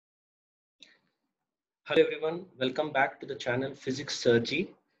Hello everyone, welcome back to the channel Physics JEE.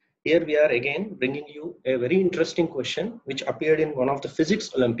 Here we are again bringing you a very interesting question which appeared in one of the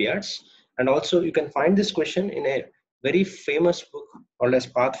physics Olympiads, and also you can find this question in a very famous book called as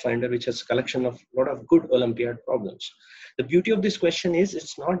PATHFINDER, which has a collection of a lot of good Olympiad problems. The beauty of this question is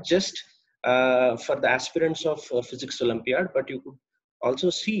it's not just for the aspirants of physics Olympiad, but you could also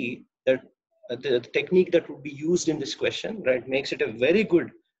see that the technique that would be used in this question, right, makes it a very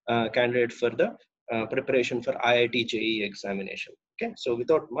good candidate for the preparation for IIT JEE examination. Okay, so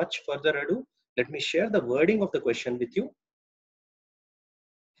without much further ado, let me share the wording of the question with you.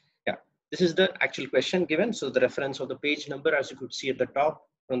 Yeah, this is the actual question given. So the reference of the page number, as you could see at the top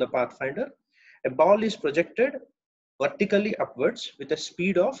from the Pathfinder. A ball is projected vertically upwards with a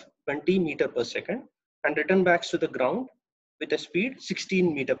speed of 20 meter per second and return back to the ground with a speed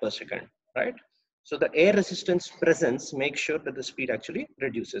 16 meter per second, right? So the air resistance presence makes sure that the speed actually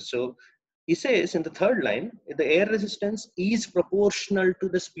reduces. So he says in the third line, the air resistance is proportional to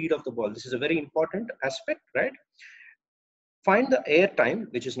the speed of the ball. This is a very important aspect, right? Find the air time,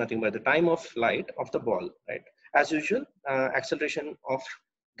 which is nothing but the time of flight of the ball, right? As usual, acceleration of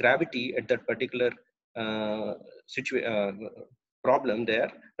gravity at that particular problem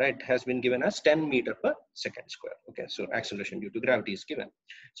there, right, has been given as 10 meter per second square. Okay, so acceleration due to gravity is given.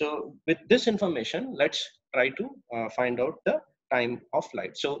 So with this information, let's try to find out the time of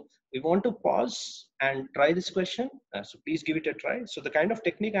flight. So we want to pause and try this question. So please give it a try. So the kind of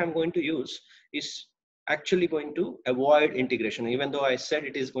technique I'm going to use is actually going to avoid integration. Even though I said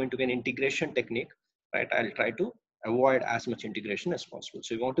it is going to be an integration technique, right, I'll try to avoid as much integration as possible.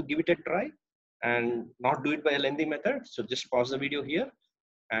 So you want to give it a try and not do it by a lengthy method. So just pause the video here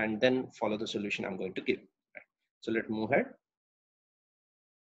and then follow the solution I'm going to give. Right. So let's move ahead.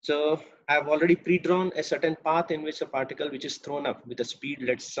 So I've already pre-drawn a certain path in which a particle which is thrown up with a speed,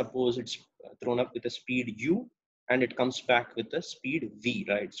 let's suppose it's thrown up with a speed u, and it comes back with the speed v,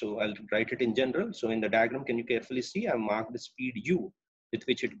 right? So I'll write it in general. So in the diagram, can you carefully see I've marked the speed u with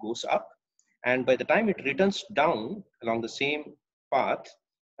which it goes up, and by the time it returns down along the same path,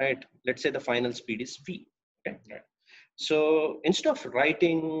 right, let's say the final speed is v. Okay, right. So instead of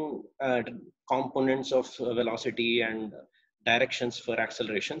writing components of velocity and directions for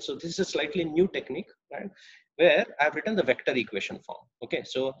acceleration, so this is a slightly new technique, right, where I've written the vector equation form. Okay,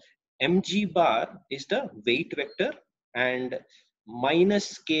 so mg bar is the weight vector and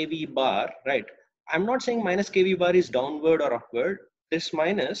minus kv bar, right? I'm not saying minus kv bar is downward or upward. This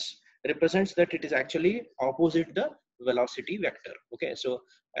minus represents that it is actually opposite the velocity vector. Okay, so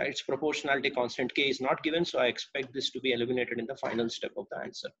its proportionality constant k is not given, so I expect this to be eliminated in the final step of the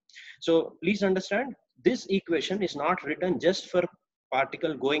answer. So please understand, this equation is not written just for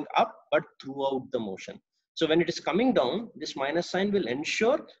particle going up, but throughout the motion. So when it is coming down, this minus sign will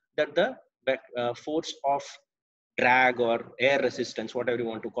ensure that the force of drag or air resistance, whatever you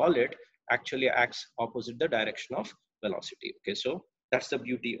want to call it, actually acts opposite the direction of velocity. Okay, so that's the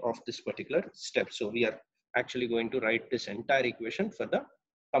beauty of this particular step. So we are actually going to write this entire equation for the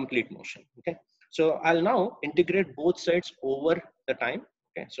complete motion. Okay, so I'll now integrate both sides over the time.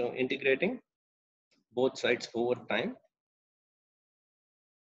 Okay, so integrating both sides over time.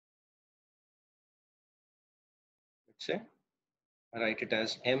 Let's say I write it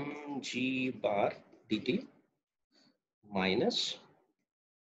as mg bar dt minus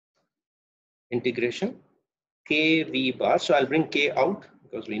integration kv bar. So I'll bring k out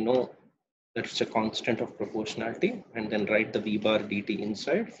because we know that it's a constant of proportionality, and then write the v bar dt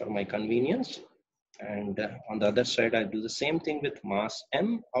inside for my convenience. And on the other side, I'll do the same thing with mass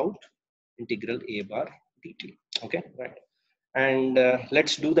m out, integral a bar dt. Okay, right. And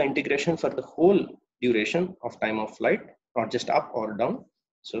let's do the integration for the whole duration of time of flight, not just up or down.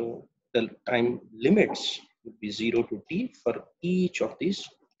 So the time limits would be 0 to t for each of these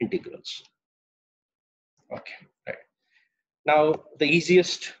integrals. Okay, right. Now the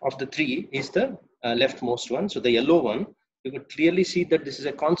easiest of the three is the leftmost one. So the yellow one, you could clearly see that this is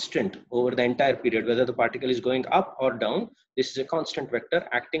a constant over the entire period, whether the particle is going up or down. This is a constant vector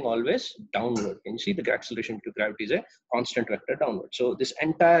acting always downward. Can you see the acceleration due to gravity is a constant vector downward? So this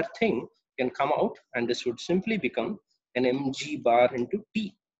entire thing can come out, and this would simply become an mg bar into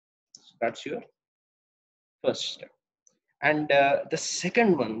t. So that's your first step. And the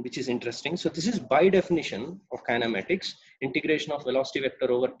second one, which is interesting, so this is by definition of kinematics, integration of velocity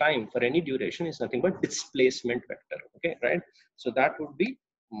vector over time for any duration is nothing but displacement vector. Okay, right? So that would be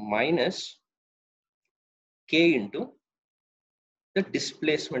minus k into the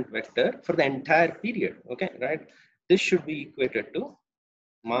displacement vector for the entire period. Okay, right? This should be equated to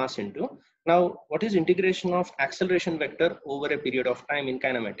mass into. Now, what is integration of acceleration vector over a period of time in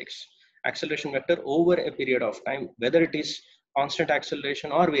kinematics? acceleration vector over a period of time, whether it is constant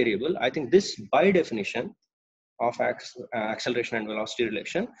acceleration or variable, I think this by definition of acceleration and velocity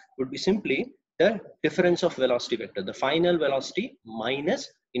relation would be simply the difference of velocity vector, the final velocity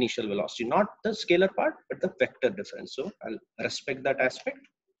minus initial velocity, not the scalar part, but the vector difference. So I'll respect that aspect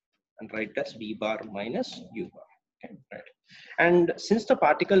and write as v bar minus u bar. Okay, right. And since the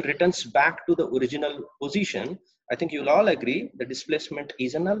particle returns back to the original position, I think you'll all agree the displacement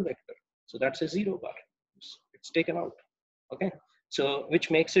is a null vector. So that's a 0 bar. It's taken out. Okay. So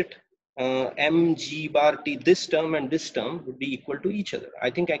which makes it mg bar t, this term and this term would be equal to each other. I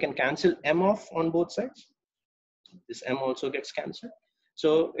think I can cancel m off on both sides. This m also gets cancelled.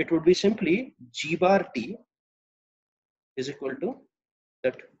 So it would be simply g bar t is equal to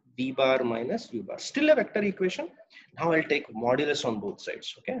that v bar minus u bar. Still a vector equation. Now I'll take modulus on both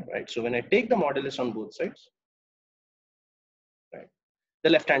sides. Okay, right. So when I take the modulus on both sides, right, the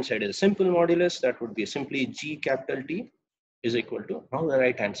left hand side is a simple modulus. That would be simply g capital T is equal to, now the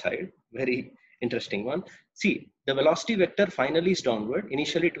right hand side, very interesting one. See, the velocity vector finally is downward.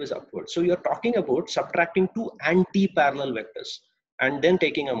 Initially it was upward. So you're talking about subtracting two anti-parallel vectors and then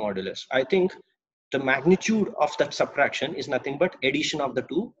taking a modulus. I think the magnitude of that subtraction is nothing but addition of the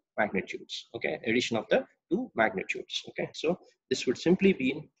two magnitudes. Okay, addition of the two magnitudes. Okay, so this would simply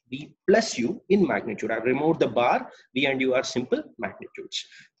be v plus u in magnitude. I've removed the bar. V and u are simple magnitudes.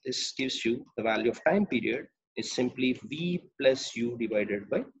 This gives you the value of time period is simply v plus u divided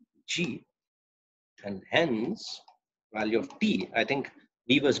by g, and hence value of t, I think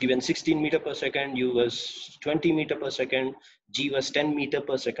v was given 16 meter per second, u was 20 meter per second, g was 10 meter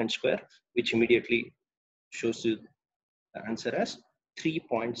per second square, which immediately shows you the answer as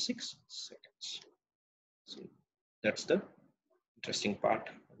 3.6 seconds. So that's the interesting part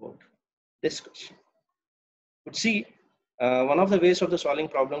about this question. But see, one of the ways of the solving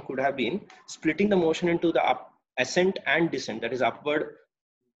problem could have been splitting the motion into the ascent and descent, that is upward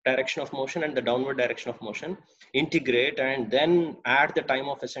direction of motion and the downward direction of motion, integrate and then add the time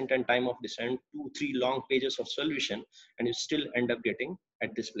of ascent and time of descent, 2-3 long pages of solution, and you still end up getting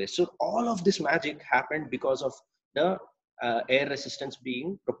at this place. So all of this magic happened because of the air resistance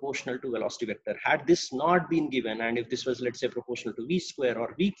being proportional to velocity vector. Had this not been given, and if this was, let's say, proportional to v square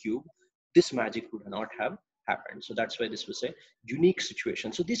or v cube, this magic would not have happened. So that's why this was a unique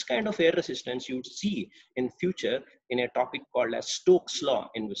situation. So this kind of air resistance you would see in future in a topic called as Stokes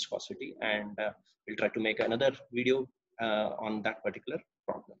law in viscosity, and we'll try to make another video on that particular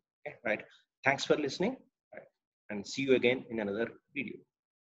problem. Okay, right. Thanks for listening, right, and see you again in another video.